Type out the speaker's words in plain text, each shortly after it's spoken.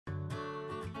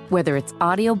Whether it's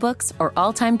audiobooks or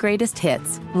all-time greatest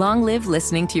hits, long live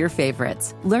listening to your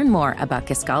favorites. Learn more about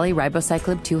Kisqali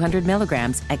Ribociclib 200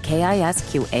 milligrams at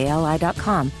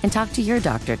KISQALI.com and talk to your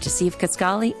doctor to see if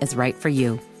Kisqali is right for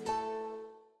you.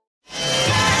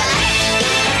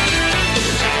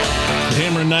 The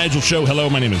Hammer and Nigel Show. Hello,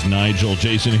 my name is Nigel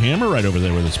Jason Hammer, right over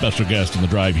there with a special guest on the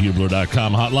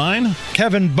DriveHubler.com hotline.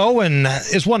 Kevin Bowen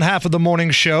is one half of the morning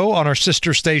show on our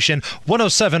sister station,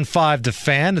 107.5 The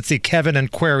Fan. It's the Kevin and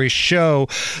Query Show.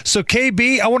 So,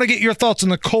 KB, I want to get your thoughts on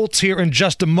the Colts here in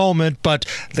just a moment, but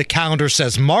the calendar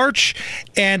says March,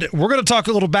 and we're going to talk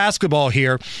a little basketball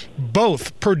here.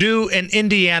 Both Purdue and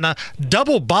Indiana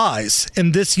double buys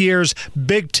in this year's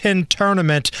Big Ten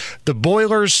tournament. The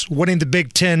Boilers winning the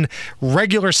Big Ten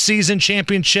regular season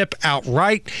championship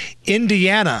outright.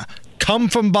 Indiana come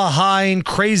from behind,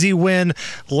 crazy win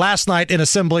last night in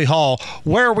Assembly Hall.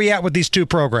 Where are we at with these two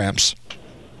programs?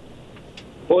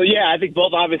 Well, yeah, I think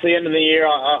both obviously ended the year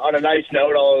on a nice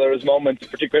note, although there was moments,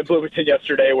 particularly in Bloomington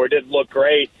yesterday, where it didn't look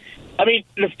great. I mean,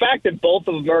 the fact that both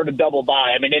of them earned a double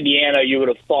bye, I mean, Indiana, you would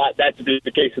have thought that to be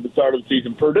the case at the start of the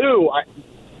season. Purdue,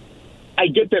 I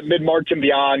get that mid-March and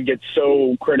beyond gets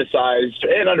so criticized,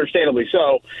 and understandably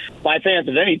so, by fans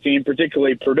of any team,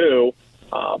 particularly Purdue.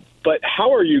 But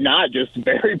how are you not just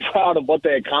very proud of what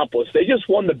they accomplished? They just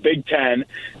won the Big Ten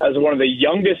as one of the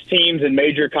youngest teams in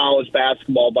major college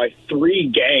basketball by 3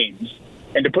 games.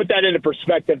 And to put that into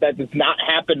perspective, that does not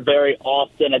happen very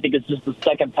often. I think it's just the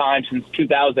second time since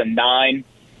 2009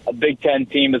 a Big Ten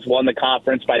team has won the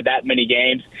conference by that many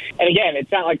games. And again,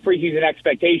 it's not like preseason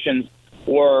expectations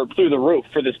were through the roof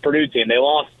for this Purdue team. They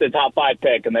lost the top 5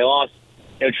 pick, and they lost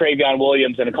Travion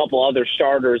Williams and a couple other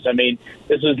starters. I mean,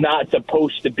 this was not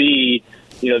supposed to be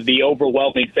the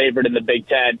overwhelming favorite in the Big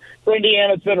Ten. For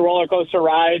Indiana, it's been a roller coaster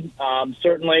ride,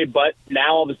 certainly, but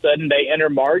now all of a sudden they enter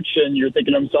March, and you're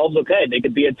thinking to themselves, okay, they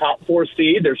could be a top 4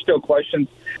 seed. There's still questions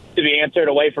to be answered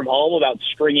away from home about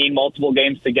stringing multiple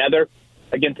games together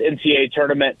against NCAA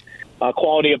tournament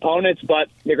quality opponents. But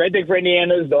the great thing for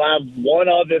Indiana is they'll have one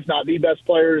of, if not the best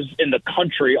players in the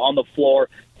country on the floor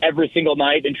every single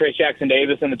night in Trayce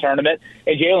Jackson-Davis in the tournament.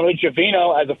 And Jalen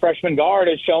Hood-Schifino, as a freshman guard,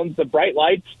 has shown the bright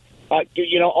lights are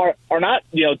not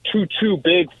too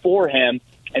big for him.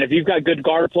 And if you've got good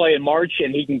guard play in March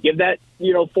and he can give that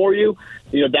for you,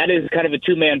 that is kind of a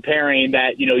 2-man pairing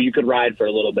that you could ride for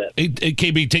a little bit. Hey,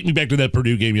 KB, take me back to that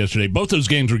Purdue game yesterday. Both those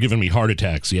games were giving me heart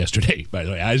attacks yesterday, by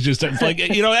the way. I was just like,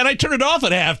 and I turned it off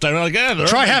at halftime. I'm like,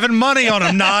 try having money on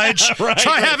them, Nige. Right,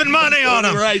 try having money on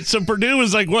them. Right. So Purdue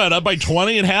was like, up by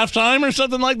 20 at halftime or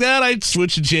something like that. I'd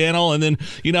switch the channel, and then,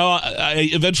 I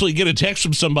eventually get a text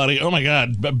from somebody, oh my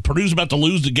God, Purdue's about to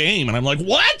lose the game. And I'm like,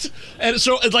 what? And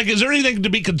so it's like, is there anything to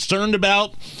be concerned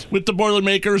about with the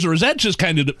Boilermakers, or is that just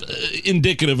kind of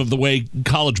indicative of the way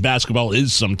college basketball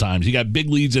is sometimes? You got big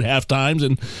leads at half times,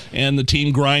 and the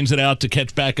team grinds it out to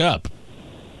catch back up.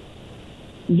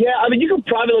 Yeah, I mean, you could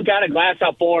probably look at it glass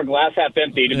half full or glass half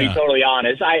empty, to be totally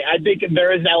honest. I think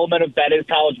there is an element of that is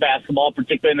college basketball,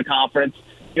 particularly in the conference,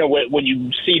 when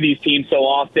you see these teams so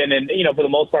often, and, for the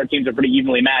most part, teams are pretty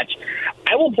evenly matched.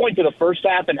 I will point to the first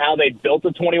half and how they built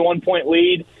a 21-point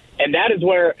lead, and that is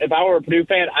where, if I were a Purdue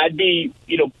fan, I'd be,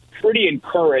 pretty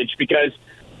encouraged, because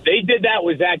they did that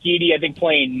with Zach Edey, I think,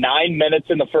 playing 9 minutes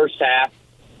in the first half.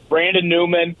 Brandon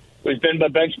Newman, who's been a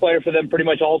bench player for them pretty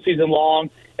much all season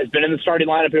long, has been in the starting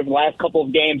lineup here for the last couple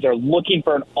of games. They're looking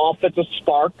for an offensive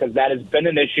spark, because that has been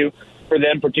an issue for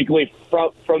them, particularly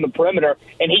from the perimeter,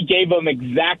 and he gave them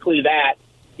exactly that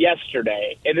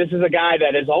yesterday. And this is a guy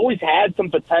that has always had some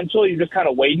potential. You're just kind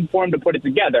of waiting for him to put it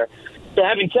together. So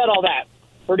having said all that,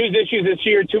 Purdue's issues this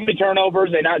year, too many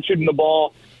turnovers. They're not shooting the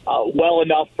ball well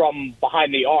enough from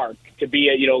behind the arc to be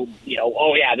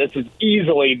this is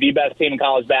easily the best team in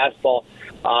college basketball.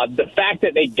 The fact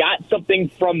that they got something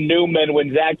from Newman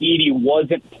when Zach Edey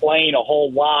wasn't playing a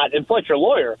whole lot, and Fletcher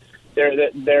Lawyer,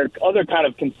 their other kind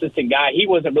of consistent guy, he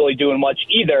wasn't really doing much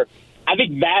either. I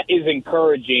think that is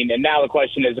encouraging. And now the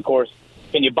question is, of course,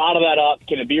 can you bottle that up?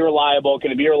 Can it be reliable?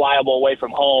 Can it be reliable away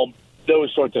from home?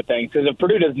 Those sorts of things. Because if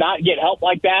Purdue does not get help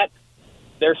like that,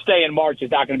 their stay in March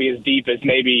is not going to be as deep as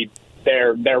maybe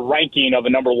their ranking of a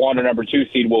number 1 or number 2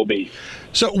 seed will be.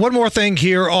 So one more thing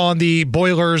here on the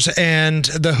Boilers and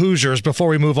the Hoosiers before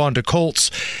we move on to Colts.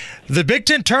 The Big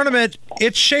Ten tournament,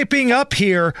 it's shaping up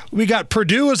here. We got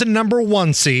Purdue as a number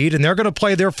 1 seed, and they're going to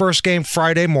play their first game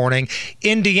Friday morning.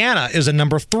 Indiana is a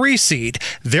number 3 seed.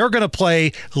 They're going to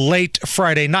play late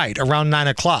Friday night, around 9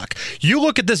 o'clock. You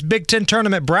look at this Big Ten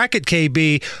tournament bracket,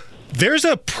 KB, there's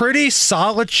a pretty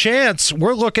solid chance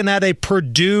we're looking at a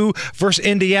Purdue versus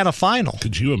Indiana final.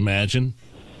 Could you imagine?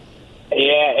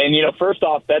 Yeah, and, first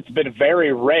off, that's been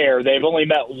very rare. They've only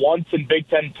met once in Big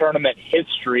Ten tournament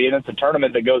history, and it's a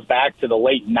tournament that goes back to the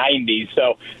late 90s.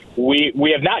 So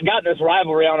we have not gotten this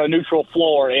rivalry on a neutral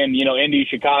floor in, Indy,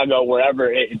 Chicago,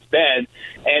 wherever it's been.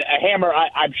 And Hammer,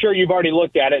 I'm sure you've already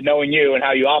looked at it, knowing you and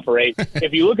how you operate.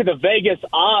 If you look at the Vegas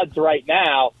odds right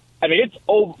now, I mean,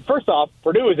 first off,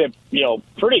 Purdue is a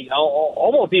pretty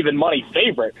almost even money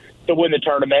favorite to win the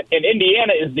tournament, and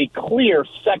Indiana is the clear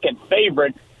second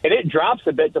favorite. And it drops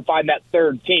a bit to find that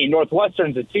third team.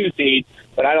 Northwestern's a 2 seed,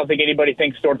 but I don't think anybody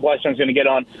thinks Northwestern's going to get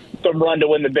on some run to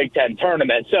win the Big Ten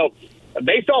tournament. So,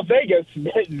 based off Vegas,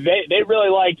 they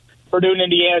really like Purdue and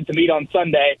Indiana to meet on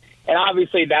Sunday, and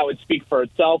obviously that would speak for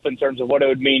itself in terms of what it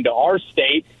would mean to our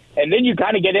state. And then you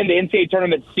kind of get into NCAA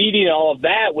tournament seeding and all of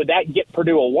that. Would that get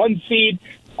Purdue a 1 seed?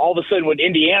 All of a sudden, would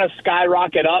Indiana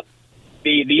skyrocket up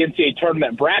the NCAA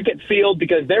tournament bracket field?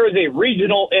 Because there is a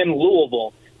regional in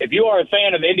Louisville. If you are a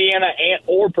fan of Indiana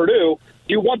or Purdue,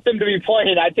 you want them to be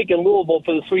playing, I think, in Louisville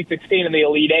for the Sweet 16 and the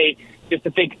Elite Eight. Just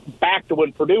to think back to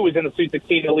when Purdue was in the Sweet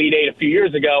 16 Elite Eight a few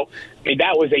years ago, I mean,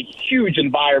 that was a huge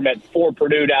environment for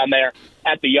Purdue down there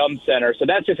at the Yum Center. So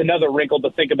that's just another wrinkle to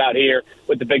think about here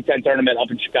with the Big Ten tournament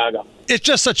up in Chicago. It's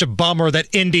just such a bummer that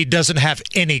Indy doesn't have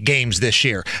any games this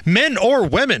year, men or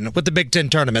women, with the Big Ten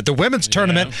tournament. The women's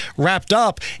tournament wrapped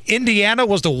up. Indiana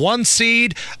was the 1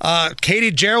 seed.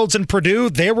 Katie Gerald's in Purdue.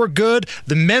 They were good.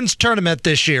 The men's tournament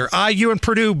this year, IU and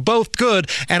Purdue both good.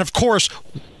 And, of course,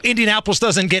 Indianapolis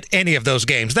doesn't get any of those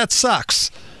games. That sucks.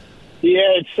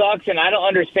 Yeah, it sucks, and I don't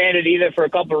understand it either for a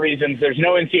couple of reasons. There's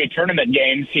no NCAA tournament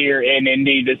games here in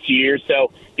Indy this year,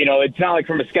 so, it's not like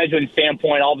from a scheduling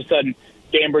standpoint, all of a sudden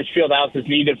Gainbridge Fieldhouse is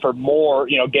needed for more,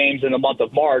 games in the month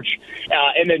of March.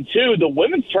 And then, 2, the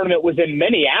women's tournament was in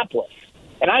Minneapolis.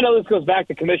 And I know this goes back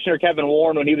to Commissioner Kevin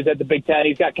Warren when he was at the Big Ten.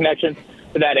 He's got connections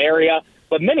to that area.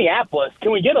 But Minneapolis,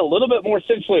 can we get a little bit more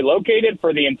centrally located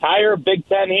for the entire Big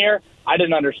Ten here? I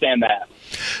didn't understand that.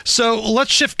 So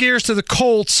let's shift gears to the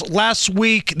Colts. Last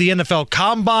week, the NFL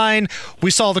Combine,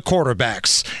 we saw the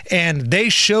quarterbacks, and they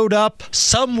showed up.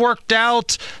 Some worked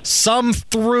out, some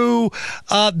threw.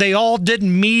 They all did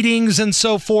meetings and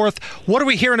so forth. What are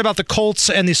we hearing about the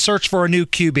Colts and the search for a new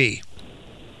QB?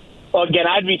 Well, again,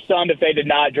 I'd be stunned if they did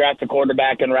not draft a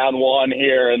quarterback in round 1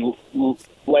 here in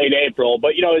late April.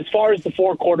 But, as far as the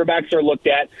 4 quarterbacks are looked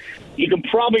at, you can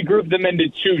probably group them into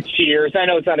 2 tiers. I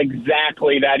know it's not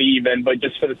exactly that even, but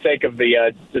just for the sake of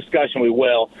the discussion, we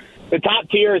will. The top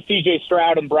tier is C.J.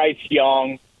 Stroud and Bryce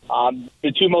Young,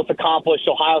 the 2 most accomplished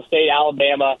Ohio State,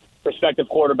 Alabama respective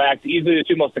quarterbacks, easily the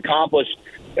 2 most accomplished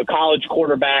college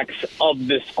quarterbacks of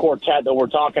this quartet that we're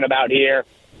talking about here.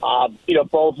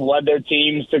 Both led their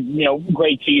teams to,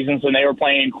 great seasons when they were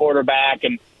playing quarterback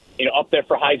and, up there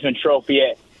for Heisman Trophy,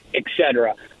 et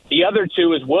cetera. The other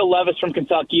 2 is Will Levis from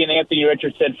Kentucky and Anthony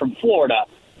Richardson from Florida.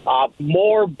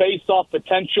 More based off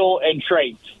potential and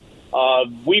traits.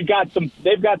 They've got some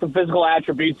physical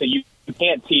attributes that you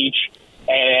can't teach.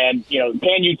 And,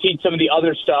 can you teach some of the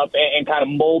other stuff and kind of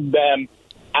mold them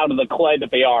out of the clay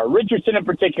that they are? Richardson in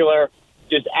particular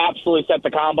just absolutely set the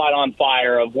combine on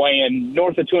fire of weighing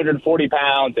north of 240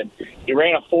 pounds, and he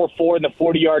ran a 4.4 in the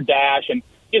 40-yard dash and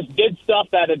just did stuff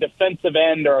that a defensive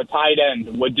end or a tight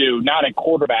end would do, not a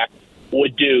quarterback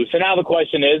would do. So now the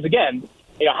question is, again,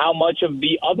 how much of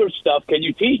the other stuff can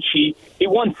you teach? He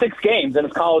won 6 games in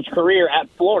his college career at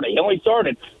Florida. He only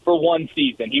started for 1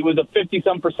 season. He was a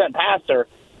 50-some% passer.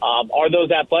 Are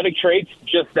those athletic traits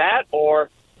just that, or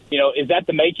is that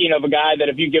the making of a guy that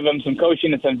if you give him some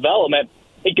coaching and some development,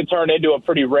 he could turn into a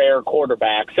pretty rare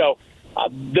quarterback? So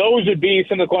those would be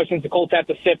some of the questions the Colts have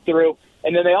to sift through.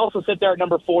 And then they also sit there at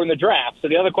number 4 in the draft. So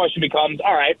the other question becomes,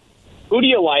 all right, who do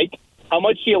you like? How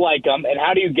much do you like them? And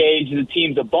how do you gauge the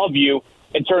teams above you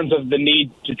in terms of the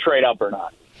need to trade up or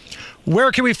not?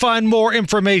 Where can we find more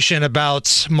information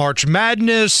about March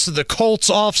Madness, the Colts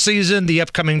offseason, the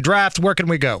upcoming draft? Where can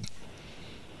we go?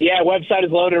 Yeah, website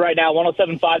is loaded right now,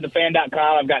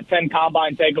 1075thefan.com. I've got 10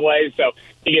 combine takeaways, so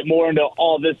you get more into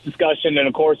all this discussion. And,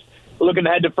 of course, we're looking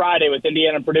ahead to Friday with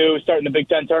Indiana and Purdue starting the Big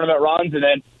Ten tournament runs. And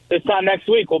then this time next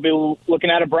week, we'll be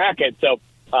looking at a bracket. So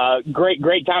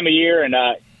great time of year, and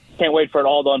can't wait for it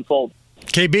all to unfold.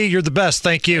 KB, you're the best.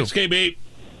 Thank you. Thanks, KB.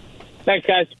 Thanks,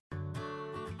 guys.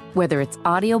 Whether it's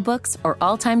audiobooks or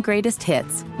all-time greatest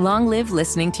hits, long live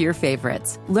listening to your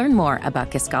favorites. Learn more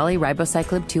about Kisqali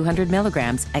Ribociclib 200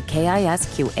 milligrams at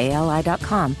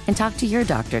KISQALI.com and talk to your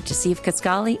doctor to see if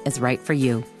Kisqali is right for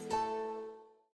you.